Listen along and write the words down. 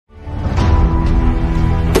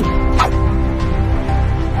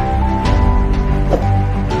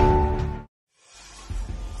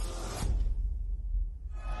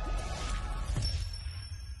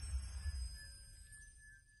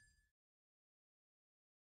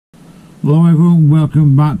Hello everyone,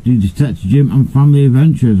 welcome back to Detective Jim and Family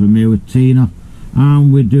Adventures. I'm here with Tina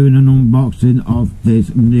and we're doing an unboxing of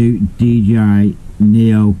this new DJI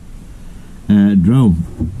NEO drone.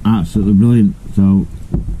 Absolutely brilliant. So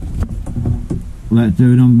let's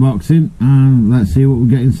do an unboxing and let's see what we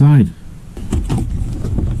get inside.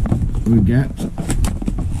 We get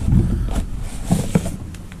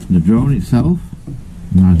the drone itself,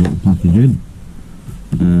 nice little packaging,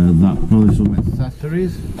 that probably some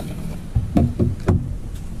accessories.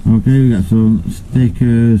 Okay, we got some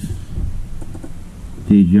stickers,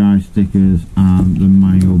 DJI stickers and the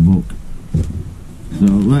manual book. So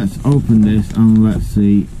let's open this and let's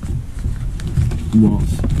see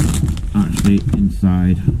what's actually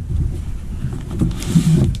inside.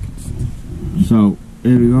 So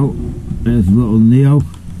here we go, there's a little NEO.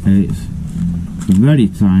 It's very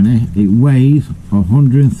tiny, it weighs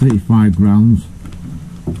 135 grams,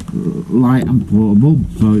 light and portable,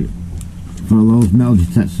 so for those metal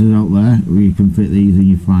detectors out there, you can fit these in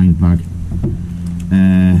your flying bag.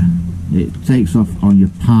 It takes off on your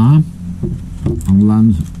palm and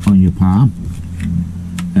lands on your palm.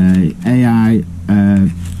 AI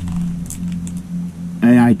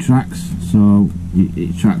tracks, so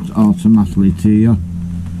it tracks automatically to you.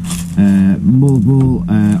 Multiple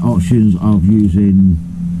options of using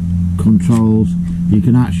controls. You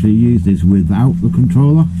can actually use this without the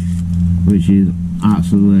controller, which is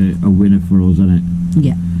absolutely a winner for us, isn't it?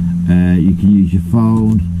 Yeah. You can use your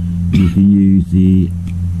phone, you can use the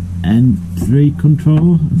N3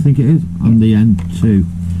 controller, I think it is, and the N2,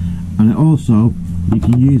 and also you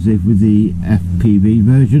can use it with the FPV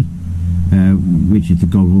version, which is the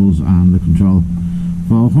goggles and the controller.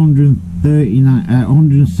 For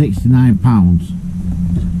 £169,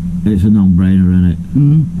 it's a no-brainer, isn't it?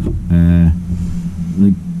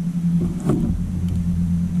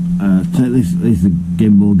 Take this is the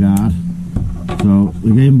gimbal guard. So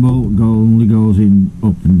the gimbal only goes in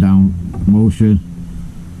up and down motion.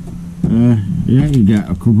 Yeah, you get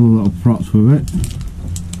a couple of little props with it.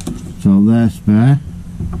 So they're spare.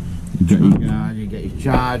 You get your guard, you get your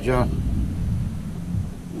charger.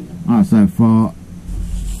 Like I said, for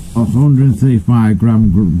a 135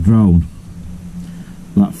 gram drone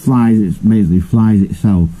that basically flies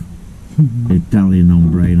itself, it's definitely a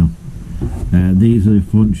no-brainer. These are the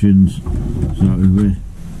functions. So there we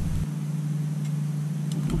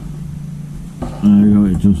go,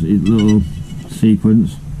 it's just its little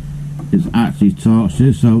sequence. It's actually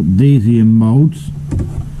torches, so these are your modes.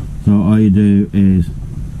 So all you do is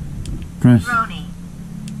press Roni,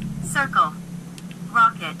 circle,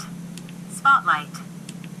 rocket, spotlight,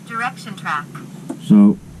 direction track.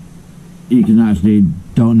 So you can actually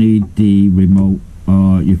don't need the remote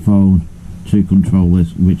or your phone to control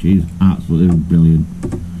this, which is absolutely brilliant.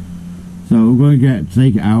 So we're going to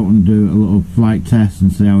take it out and do a little flight test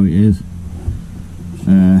and see how it is.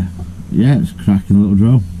 Yeah, it's a cracking little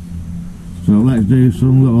drone. So let's do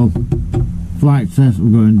some little flight test.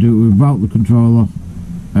 We're going to do it without the controller,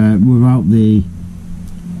 without the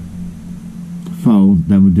phone,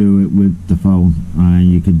 then we'll do it with the phone,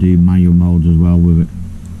 and you can do manual modes as well with it.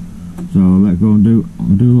 So let's go and do a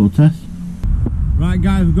little test. Right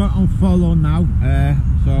guys, we've got it on follow now,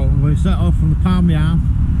 so I'm going to set off from the palm of my arm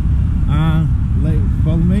and let it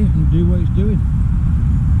follow me and do what it's doing.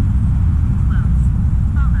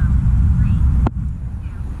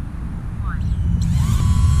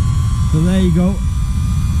 So there you go,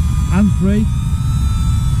 hands free,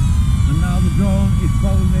 and now the drone is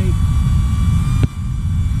following me.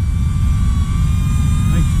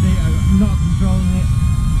 Like you see, I'm not controlling it.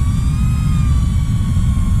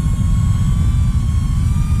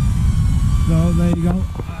 So there you go.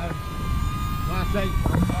 Like I say,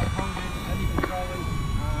 I'm not holding any controllers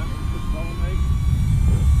and it's just following me.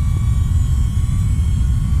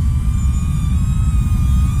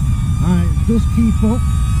 Alright, just keep up.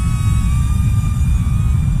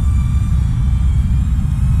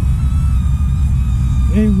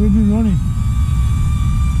 Hey, we've been running.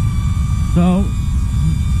 So,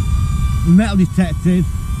 metal detected,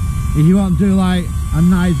 if you want to do like a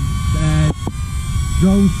nice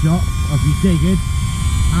drone shot of you digging,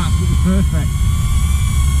 absolutely perfect.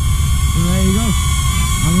 So there you go.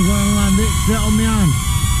 And we're going to land it straight on my hand.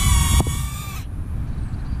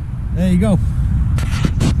 There you go.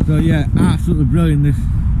 So yeah, absolutely brilliant, this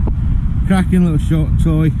cracking little short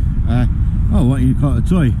toy. Oh, what do you call it, a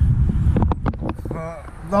toy?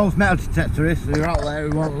 Those metal detectorists who are out there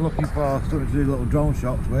who are looking for something to do little drone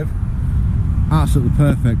shots with, absolutely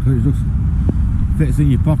perfect because it just fits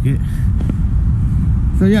in your pocket.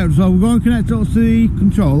 So yeah, so we're going to connect it to the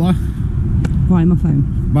controller via my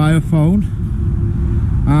phone. By a phone.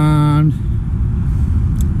 and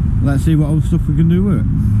let's see what other stuff we can do with it.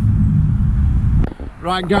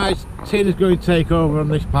 Right guys, Tina's going to take over on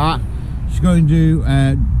this part. She's going to do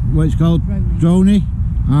what it's called, droning,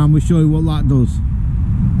 and we'll show you what that does.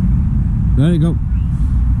 There you go.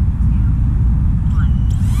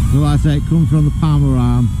 So like I say, it comes from the palm of our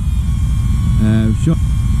arm.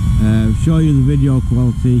 Show you the video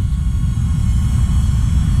quality.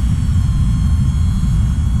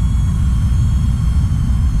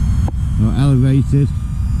 So elevated.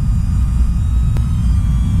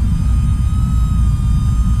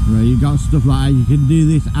 Right, you got stuff like that. You can do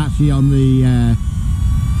this actually on the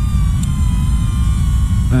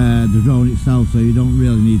drone itself, so you don't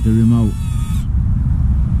really need the remote.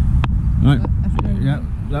 Right, yeah,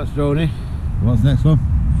 that's droning. What's the next one?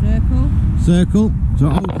 Circle. So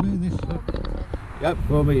hopefully this. Yep,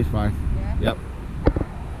 4 meters fine. Yeah. Yep.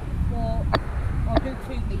 I'll do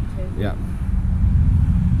 2 meters. Yep.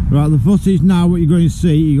 Right, the footage now, what you're going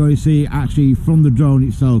to see actually from the drone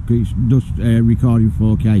itself, 'cause it's just recording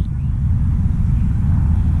 4K.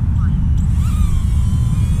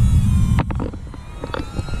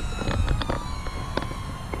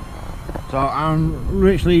 So I'm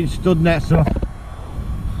literally stood next to her.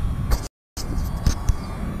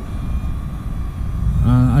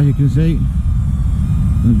 And as you can see,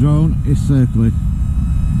 the drone is circling.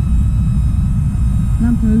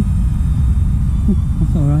 Lampu. Oh,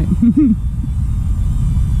 that's alright. If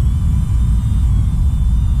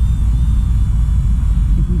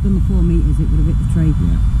we'd done the 4 meters, it would have hit the tree.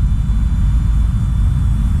 Yeah.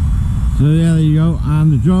 So yeah, there you go,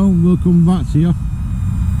 and the drone will come back to you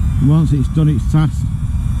once it's done its task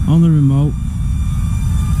on the remote.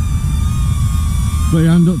 Put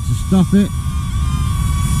your hand up to stop it.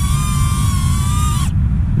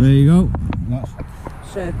 There you go. That's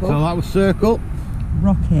Circle. so that was circle.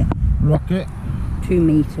 Rocket. Rocket. 2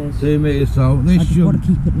 meters. 2 meters. So this I just should. want to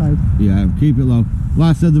keep it low. Yeah, keep it low.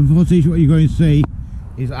 Like I said, the footage what you're going to see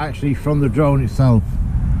is actually from the drone itself.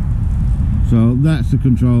 So that's the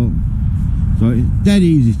control. So it's dead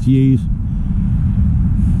easy to use.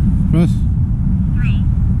 Press. 3,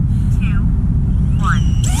 2,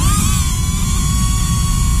 1.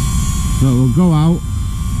 So we'll go out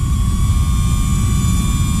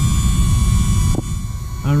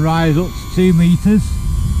and rise up to 2 meters.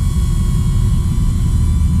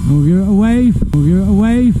 We'll give it a wave. We'll give it a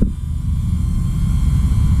wave.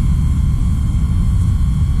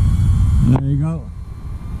 There you go.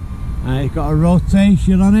 And it's got a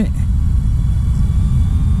rotation on it.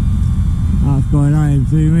 That's going out in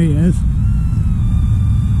 2 meters.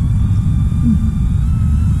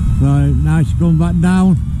 So now she's going back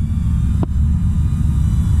down.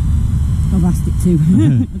 I've asked it to.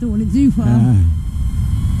 I don't want it too far.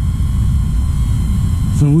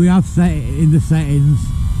 So we have set it in the settings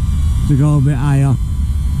to go a bit higher.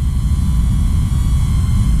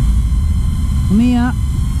 Come here.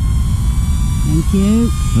 Thank you.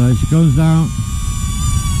 So she comes down.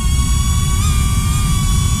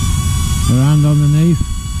 Her hand underneath.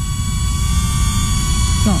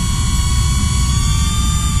 Stop.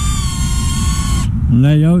 And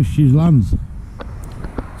there you go, she lands.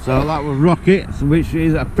 So that was rocket, which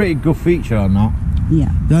is a pretty good feature on that.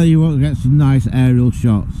 Yeah. There you want to get some nice aerial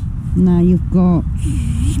shots. Now you've got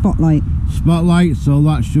spotlight. Spotlight, so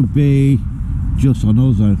that should be just on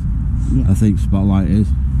us then. Yeah. I think spotlight is.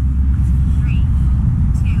 3,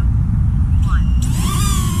 2, 1.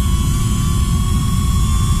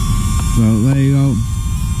 So there you go.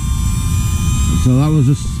 So that was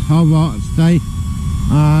a hobart stay,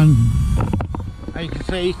 and as you can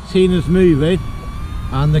see, Tina's moving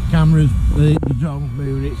and the camera's, the drone's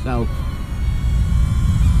moving itself.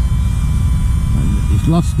 And it's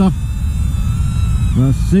lost her, but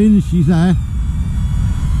as soon as she's there,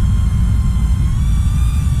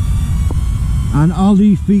 and all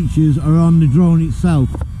these features are on the drone itself.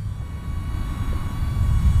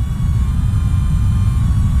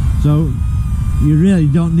 So you really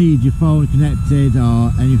don't need your phone connected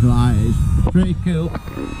or anything like that. It's pretty cool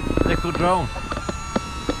little drone.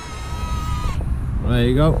 There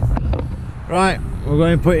you go. Right, we're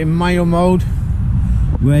going to put it in manual mode,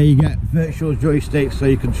 where you get virtual joysticks so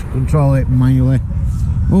you can control it manually.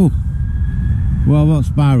 Oh, well, what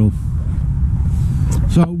spiral?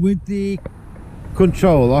 So with the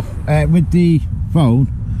controller, with the phone,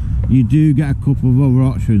 you do get a couple of other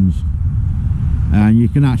options, and you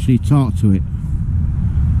can actually talk to it.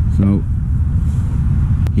 So,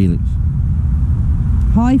 helix.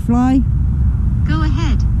 High fly. Go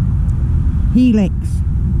ahead. Helix.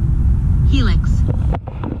 Helix.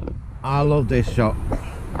 I love this shot.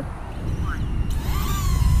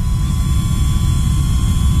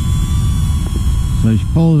 So she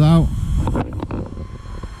pulls out.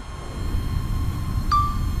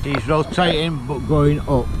 She's rotating but going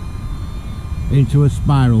up into a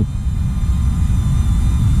spiral.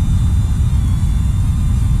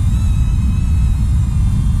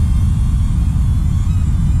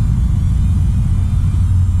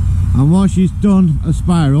 And once she's done a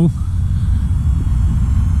spiral,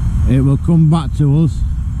 it will come back to us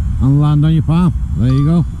and land on your palm. There you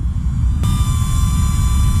go.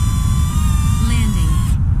 Landing.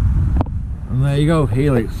 And there you go,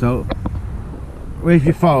 Helix. So with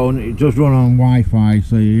your phone, it does run on Wi-Fi,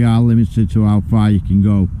 so you are limited to how far you can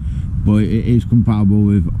go, but it is compatible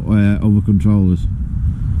with other controllers.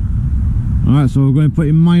 Alright, so we're going to put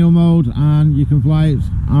in manual mode, and you can fly it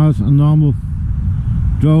as a normal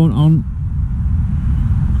drone on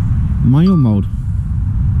manual mode.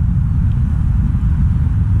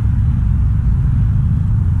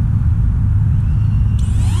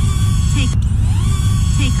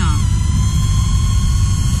 Take off.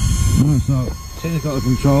 Alright, so Tina's got the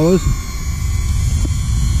controllers.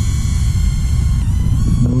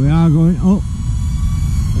 So we are going up.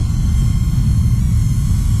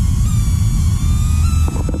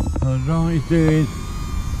 So the drone is doing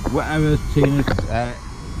whatever Tina's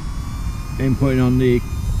inputting on the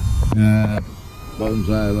buttons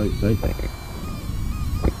there, like you say.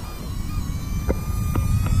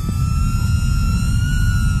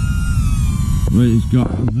 But it's got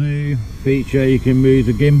the feature you can move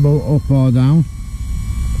the gimbal up or down.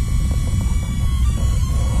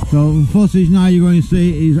 So the footage now you're going to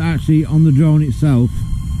see is actually on the drone itself,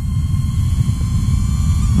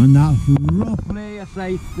 and that's roughly, I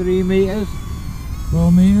say, 3 meters,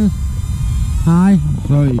 4 meters high.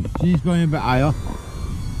 So she's going a bit higher.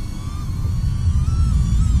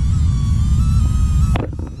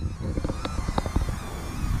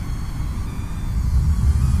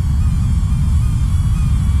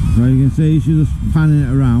 So you can see she's just panning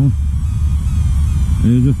it around.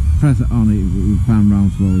 And you just press it on, it will pan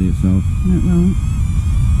round slowly itself. No, it won't.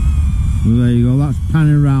 So there you go, that's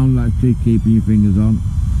panning around, like keeping your fingers on.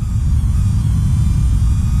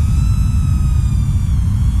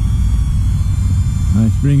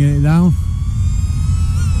 Let's bringing it down.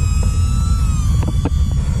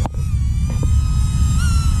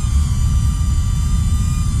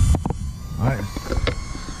 Alright,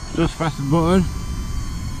 just press the button.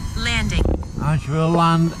 Landing. And she will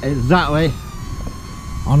land exactly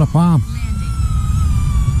on a palm.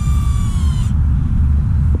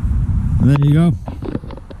 Landing. There you go.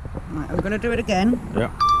 Right, we're going to do it again.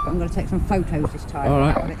 Yeah. But I'm going to take some photos this time.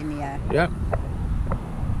 Alright. Put it in the air. Yeah.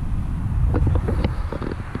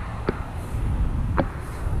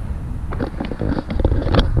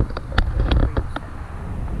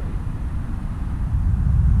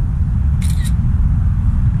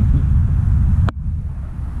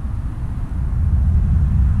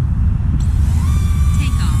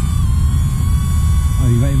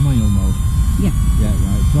 You got in manual mode? Yeah. Yeah,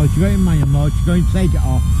 right. So if you got in manual mode, you're going to take it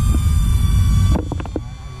off.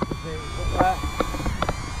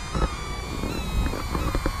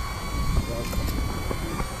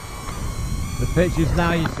 The pictures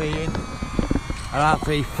now you're seeing are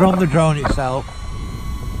actually from the drone itself.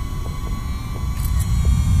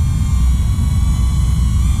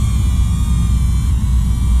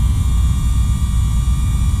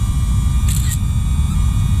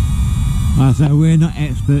 Like I said, we're not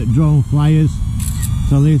expert drone flyers,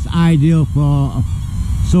 so it's ideal for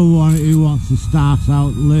someone who wants to start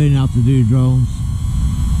out learning how to do drones.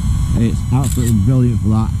 It's absolutely brilliant for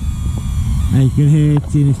that. And you can hear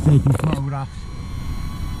Tina's taking photographs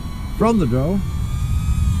from the drone.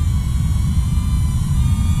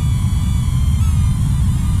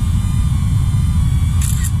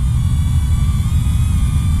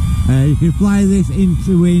 You can fly this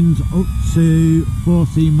into winds up to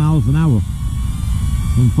 14 miles an hour.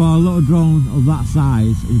 And for a little drone of that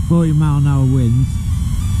size, in 40 mile an hour winds,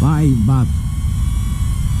 that ain't bad.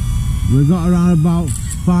 We've got around about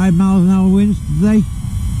 5 miles an hour winds today.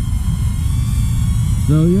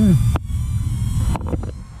 So yeah.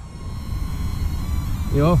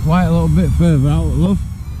 You'll fly a little bit further out, love.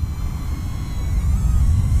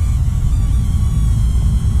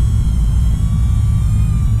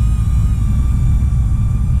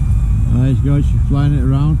 There you go, she's flying it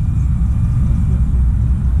around.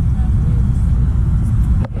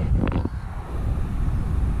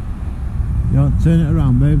 You want to turn it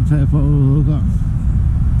around, babe, take a photo of that.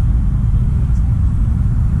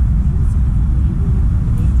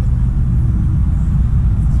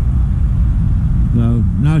 So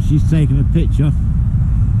now she's taking a picture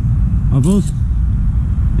of us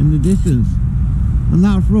in the distance. And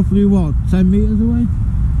that's roughly what, 10 metres away?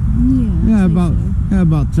 Yeah,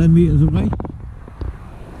 About 10 metres away.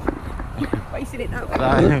 Wasting it that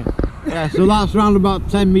way. Yeah, so that's around about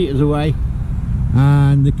 10 metres away,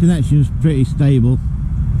 and the connection's pretty stable.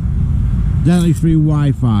 Definitely through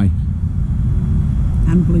Wi-Fi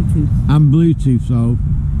And Bluetooth. and Bluetooth, so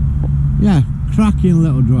yeah, cracking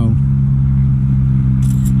little drone.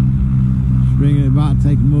 Just bringing it back,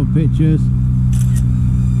 taking more pictures.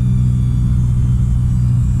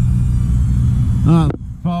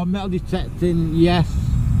 For metal detecting, yes,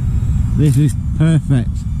 this is perfect.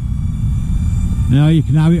 You know, you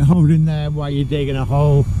can have it hovering there while you're digging a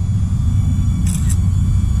hole.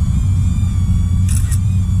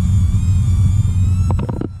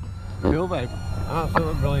 Cool, babe.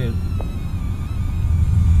 Absolutely brilliant.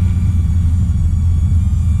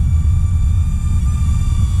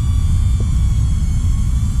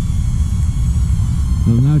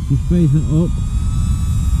 So now she's facing up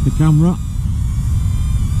the camera.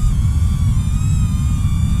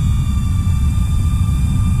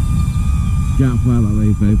 Can't fly that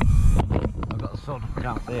way, babe. I've got the sun, I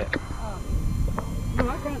can't see it. Oh. No,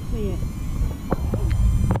 I can't see it.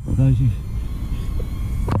 So she's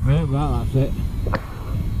right, well, that's it.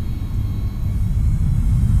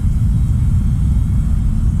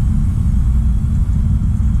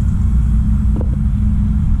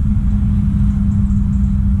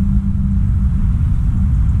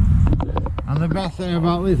 And the best thing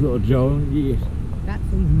about this little drone, That's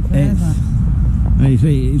even further. you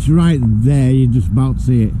see, it's right there, you're just about to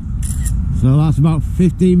see it. So that's about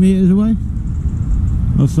 15 metres away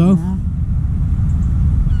or so. Yeah.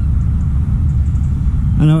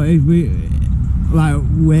 I know if we, like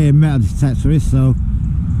where metal detector is, so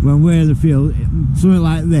when we're in the field, something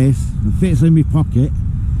like this fits in my pocket,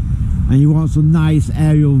 and you want some nice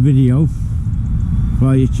aerial video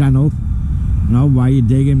for your channel, you know, while you're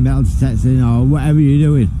digging, metal detecting, or whatever you're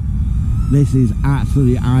doing, this is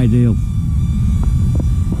absolutely ideal.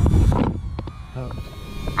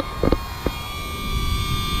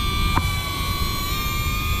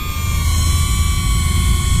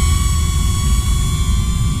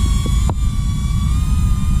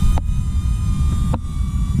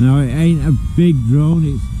 You know, it ain't a big drone,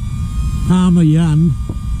 it's palm of your hand.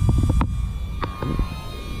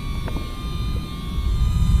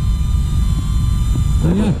 So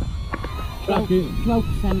yeah, tracking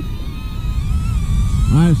 12%.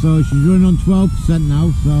 Right, so she's running on 12%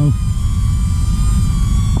 now, so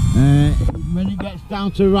when it gets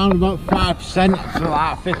down to around about 5%, so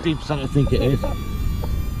like 15% I think it is.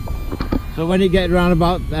 So when it gets around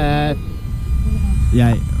about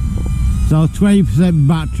yeah, so 20%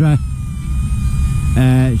 battery,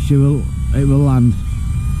 it will land.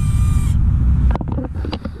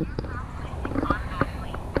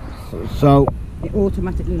 So It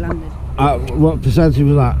automatically landed. what percentage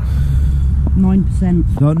was that?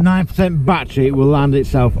 9%. So 9% battery, it will land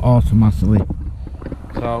itself automatically.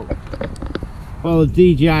 So for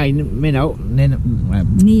the DJI NEO,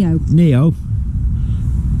 NEO.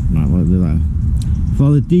 right, we'll do that.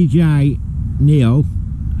 For the DJI NEO,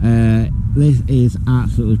 this is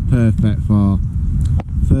absolutely perfect for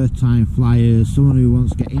first time flyers, someone who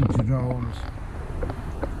wants to get into drones.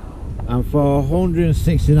 And for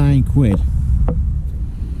 169 quid,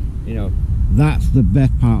 you know, that's the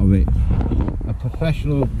best part of it. A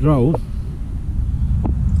professional drone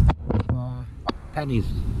for pennies,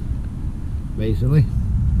 basically.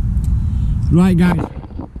 Right guys,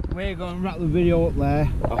 we're going to wrap the video up there.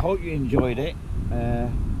 I hope you enjoyed it.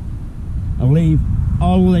 I'll leave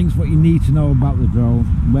all the links what you need to know about the drone,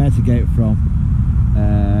 where to get it from.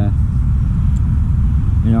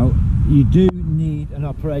 You know, you do need an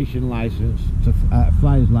operation license, to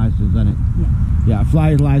flyer's license, isn't it? Yeah, a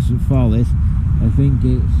flyer's license for this. I think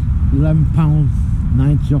it's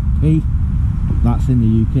 £11.90 off P. That's in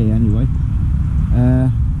the UK anyway.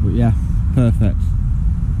 But yeah, perfect.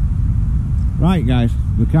 Right guys,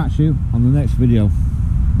 we'll catch you on the next video.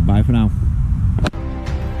 Bye for now.